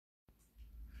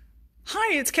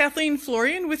Hi, it's Kathleen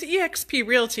Floryan with eXp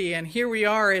Realty, and here we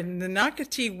are in the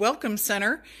Nocatee Welcome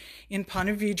Center in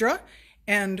Ponte Vedra.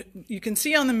 And you can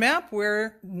see on the map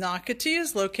where Nocatee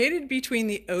is located between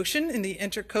the ocean and the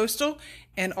intercoastal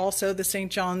and also the St.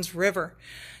 Johns River.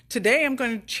 Today I'm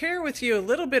going to share with you a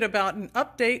little bit about an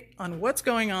update on what's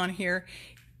going on here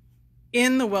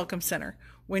in the Welcome Center.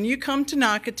 When you come to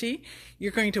Nocatee,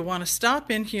 you're going to want to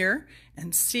stop in here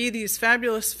and see these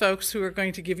fabulous folks who are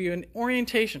going to give you an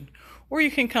orientation. Or you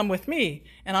can come with me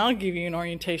and I'll give you an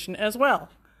orientation as well.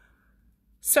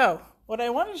 So, what I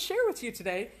wanted to share with you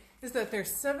today is that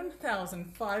there's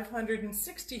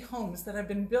 7,560 homes that have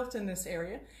been built in this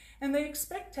area, and they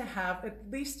expect to have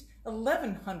at least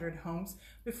 1,100 homes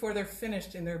before they're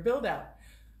finished in their build out.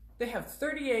 They have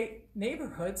 38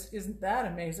 neighborhoods, isn't that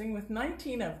amazing, with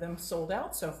 19 of them sold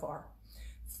out so far.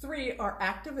 3 are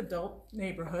active adult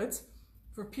neighborhoods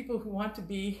for people who want to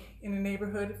be in a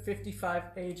neighborhood 55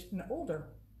 age and older.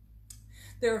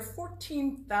 There are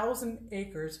 14,000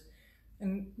 acres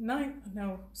and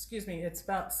it's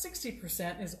about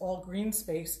 60% is all green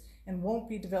space and won't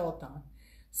be developed on.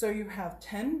 So you have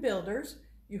 10 builders,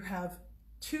 you have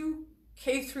 2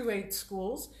 K-8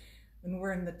 schools, and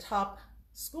we're in the top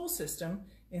school system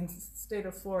in the state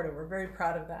of Florida. We're very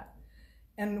proud of that.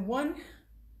 And 1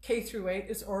 K-8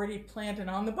 is already planned and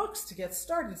on the books to get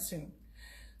started soon.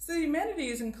 So the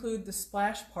amenities include the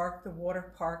splash park, the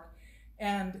water park,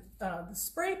 and the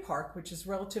spray park, which is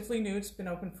relatively new. It's been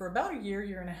open for about a year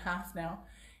and a half now,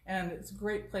 and it's a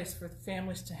great place for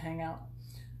families to hang out.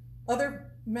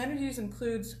 Other amenities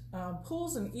includes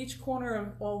pools in each corner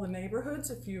of all the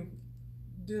neighborhoods. If you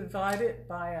divide it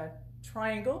by a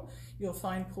triangle, you'll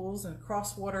find pools, and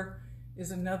Crosswater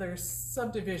is another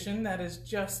subdivision that is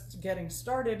just getting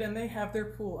started, and they have their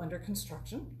pool under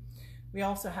construction. We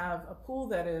also have a pool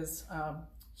that is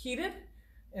heated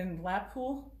and lap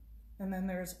pool, and then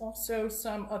there's also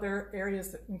some other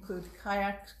areas that include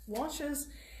kayak launches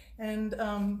and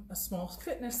a small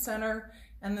fitness center.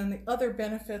 And then the other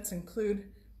benefits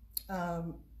include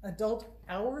adult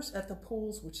hours at the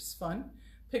pools, which is fun,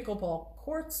 pickleball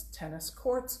courts, tennis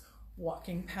courts,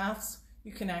 walking paths.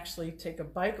 You can actually take a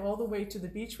bike all the way to the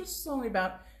beach, which is only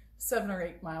about 7 or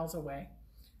 8 miles away.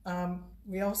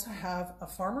 We also have a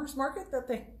farmer's market that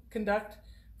they conduct.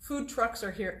 Food trucks are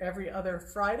here every other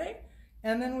Friday.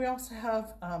 And then we also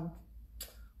have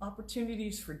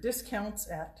opportunities for discounts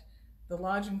at the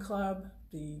Lodging Club,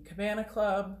 the Cabana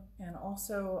Club, and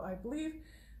also, I believe,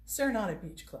 Serenata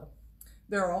Beach Club.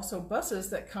 There are also buses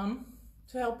that come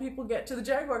to help people get to the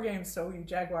Jaguar games, so you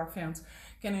Jaguar fans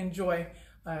can enjoy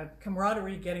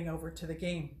camaraderie getting over to the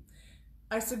game.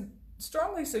 I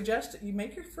strongly suggest that you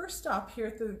make your first stop here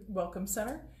at the Welcome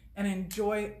Center and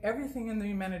enjoy everything in the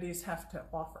amenities have to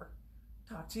offer.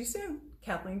 Talk to you soon.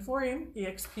 Kathleen Floryan,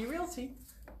 eXp Realty.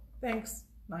 Thanks.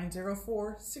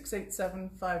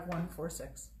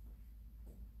 904-687-5146.